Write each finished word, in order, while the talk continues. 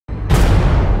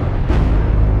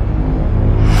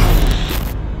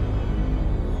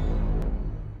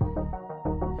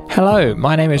Hello,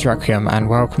 my name is Requiem and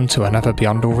welcome to another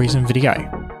Beyond All Reason video.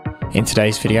 In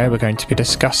today's video we're going to be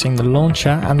discussing the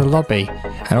launcher and the lobby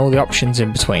and all the options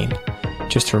in between.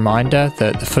 Just a reminder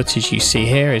that the footage you see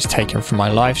here is taken from my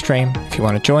live stream. If you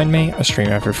want to join me, I stream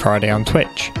every Friday on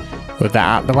Twitch. With that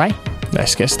out of the way,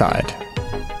 let's get started.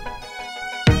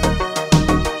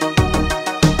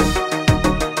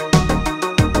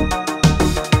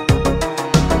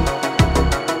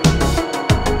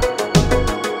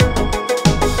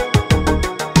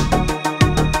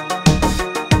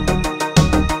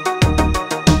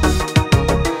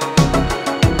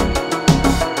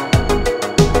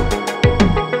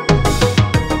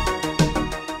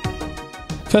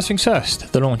 First things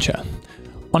first, the launcher.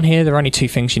 On here there are only two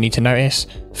things you need to notice.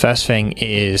 First thing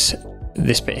is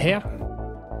this bit here,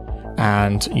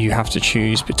 and you have to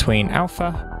choose between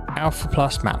Alpha, Alpha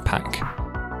Plus, Map Pack.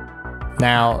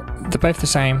 Now they're both the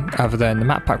same, other than the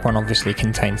Map Pack one obviously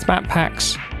contains map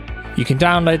packs. You can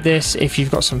download this if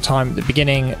you've got some time at the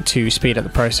beginning to speed up the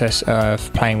process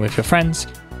of playing with your friends.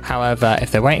 However,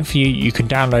 if they're waiting for you, you can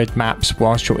download maps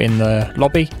whilst you're in the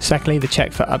lobby. Secondly, the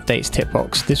check for updates tick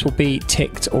box. This will be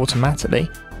ticked automatically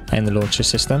in the launcher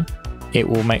system. It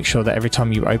will make sure that every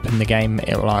time you open the game,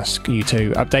 it will ask you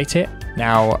to update it.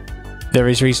 Now, there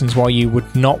is reasons why you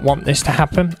would not want this to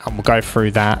happen, and we'll go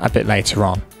through that a bit later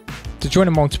on. To join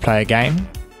a multiplayer game,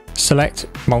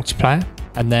 select multiplayer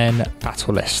and then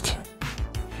battle list.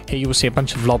 Here you will see a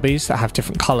bunch of lobbies that have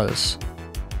different colours.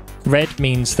 Red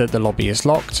means that the lobby is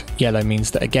locked, yellow means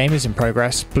that a game is in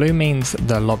progress, blue means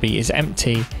the lobby is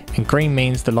empty, and green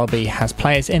means the lobby has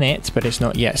players in it but it's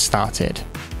not yet started.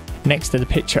 Next to the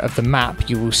picture of the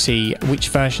map you will see which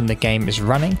version the game is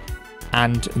running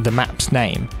and the map's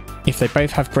name. If they both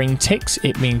have green ticks,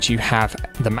 it means you have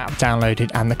the map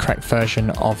downloaded and the correct version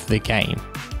of the game.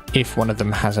 If one of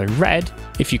them has a red,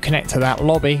 if you connect to that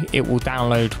lobby, it will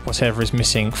download whatever is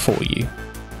missing for you.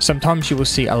 Sometimes you will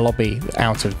see a lobby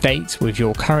out of date with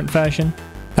your current version.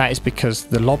 That is because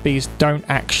the lobbies don't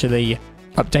actually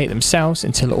update themselves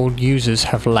until all users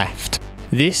have left.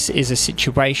 This is a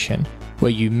situation where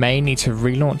you may need to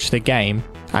relaunch the game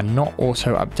and not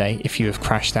auto update if you have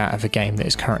crashed out of a game that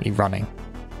is currently running.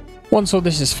 Once all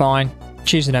this is fine,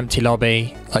 choose an empty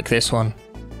lobby like this one.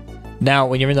 Now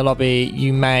when you're in the lobby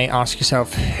you may ask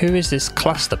yourself, who is this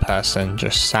cluster person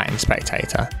just sat in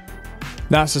spectator?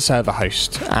 That's the server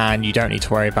host and you don't need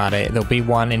to worry about it. There'll be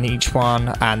one in each one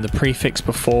and the prefix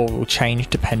before will change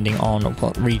depending on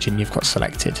what region you've got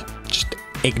selected. Just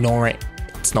ignore it,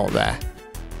 it's not there.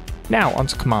 Now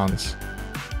onto commands.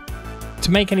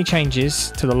 To make any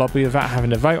changes to the lobby without having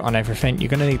to vote on everything, you're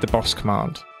going to need the boss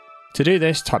command. To do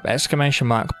this, type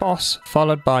 !boss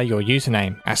followed by your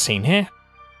username as seen here.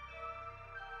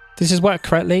 If this has worked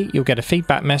correctly, you'll get a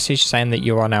feedback message saying that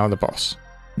you are now the boss.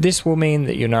 This will mean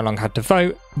that you no longer have to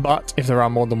vote, but if there are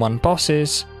more than one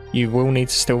bosses, you will need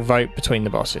to still vote between the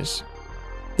bosses.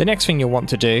 The next thing you'll want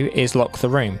to do is lock the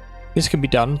room. This can be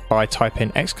done by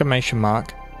typing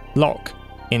 !lock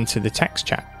into the text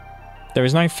chat. There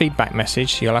is no feedback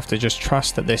message, so you'll have to just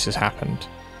trust that this has happened.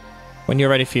 When you're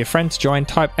ready for your friend to join,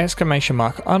 type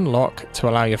 !unlock to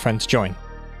allow your friend to join.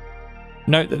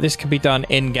 Note that this can be done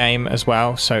in-game as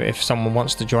well, so if someone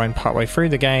wants to join partway through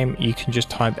the game, you can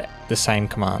just type the same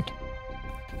command.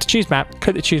 To choose map,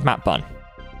 click the choose map button.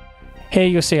 Here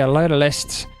you'll see a load of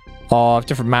lists of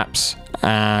different maps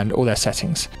and all their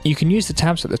settings. You can use the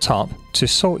tabs at the top to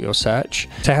sort your search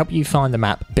to help you find the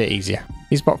map a bit easier.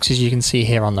 These boxes you can see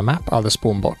here on the map are the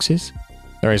spawn boxes.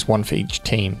 There is one for each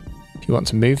team. If you want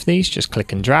to move these, just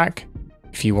click and drag.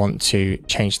 If you want to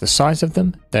change the size of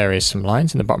them, there is some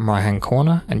lines in the bottom right hand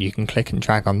corner and you can click and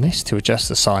drag on this to adjust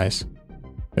the size.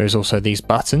 There is also these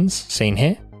buttons seen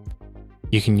here.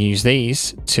 You can use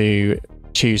these to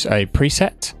choose a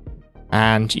preset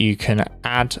and you can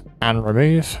add and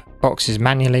remove boxes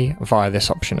manually via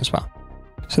this option as well.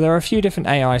 So there are a few different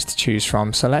AIs to choose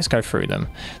from, so let's go through them.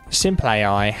 The simple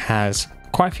AI has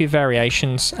quite a few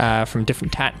variations from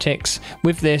different tactics.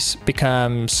 With this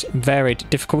becomes varied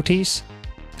difficulties.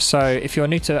 So if you're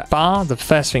new to bar, the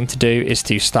first thing to do is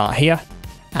to start here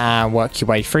and work your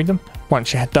way through them.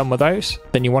 Once you're done with those,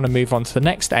 then you want to move on to the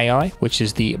next AI, which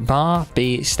is the bar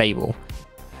B stable.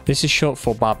 This is short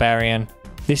for barbarian.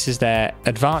 This is their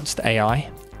advanced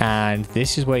AI, and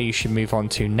this is where you should move on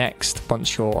to next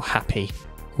once you're happy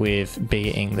with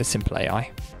being the simple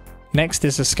AI. Next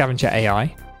is the scavenger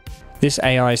AI. This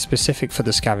AI is specific for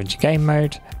the scavenger game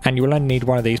mode, and you will only need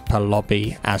one of these per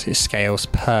lobby as it scales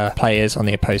per players on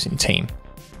the opposing team.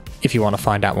 If you want to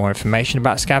find out more information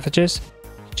about scavengers,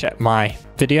 check my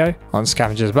video on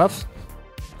scavengers above.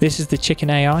 This is the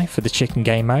chicken AI for the chicken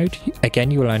game mode.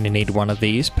 Again, you will only need one of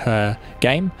these per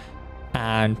game,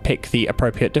 and pick the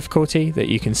appropriate difficulty that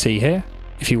you can see here.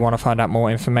 If you want to find out more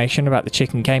information about the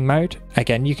chicken game mode,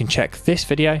 again, you can check this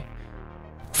video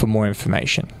for more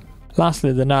information.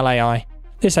 Lastly, the null AI.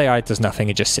 This AI does nothing,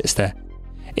 it just sits there.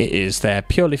 It is there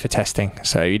purely for testing,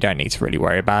 so you don't need to really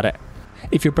worry about it.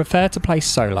 If you prefer to play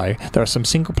solo, there are some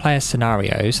single player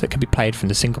scenarios that can be played from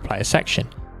the single player section.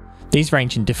 These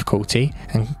range in difficulty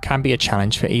and can be a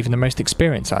challenge for even the most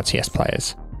experienced RTS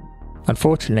players.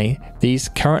 Unfortunately, these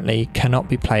currently cannot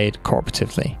be played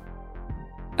cooperatively.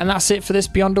 And that's it for this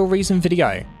Beyond All Reason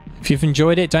video. If you've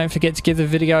enjoyed it, don't forget to give the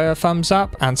video a thumbs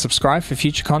up and subscribe for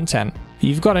future content. If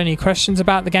you've got any questions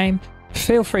about the game,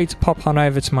 feel free to pop on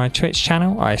over to my Twitch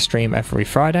channel. I stream every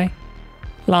Friday.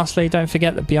 Lastly, don't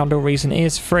forget that Beyond All Reason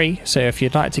is free, so if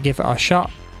you'd like to give it a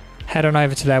shot, head on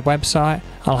over to their website.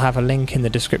 I'll have a link in the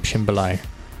description below.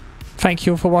 Thank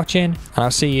you all for watching, and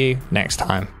I'll see you next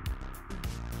time.